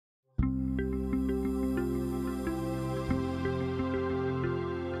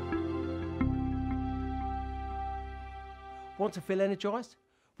Want to feel energised?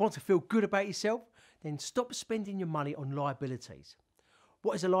 Want to feel good about yourself? Then stop spending your money on liabilities.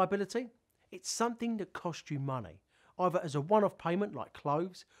 What is a liability? It's something that costs you money, either as a one-off payment like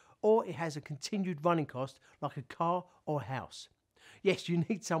clothes, or it has a continued running cost like a car or a house. Yes, you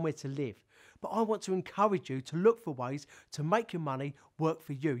need somewhere to live, but I want to encourage you to look for ways to make your money work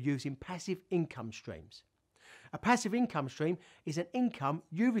for you using passive income streams. A passive income stream is an income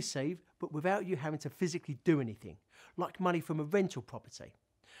you receive but without you having to physically do anything, like money from a rental property.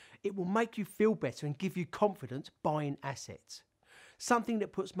 It will make you feel better and give you confidence buying assets. Something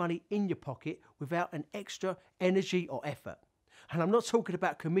that puts money in your pocket without an extra energy or effort. And I'm not talking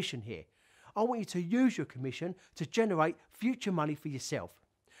about commission here. I want you to use your commission to generate future money for yourself.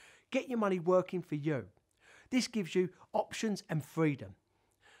 Get your money working for you. This gives you options and freedom.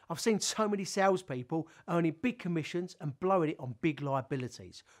 I've seen so many salespeople earning big commissions and blowing it on big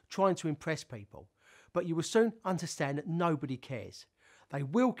liabilities, trying to impress people. But you will soon understand that nobody cares. They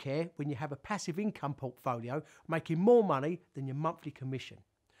will care when you have a passive income portfolio making more money than your monthly commission.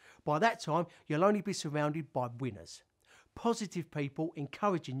 By that time, you'll only be surrounded by winners. Positive people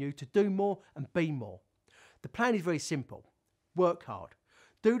encouraging you to do more and be more. The plan is very simple. Work hard.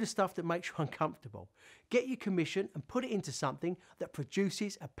 Do the stuff that makes you uncomfortable. Get your commission and put it into something that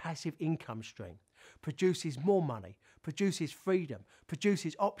produces a passive income stream, produces more money, produces freedom,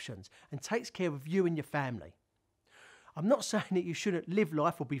 produces options, and takes care of you and your family. I'm not saying that you shouldn't live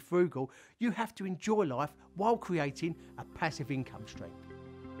life or be frugal. You have to enjoy life while creating a passive income stream.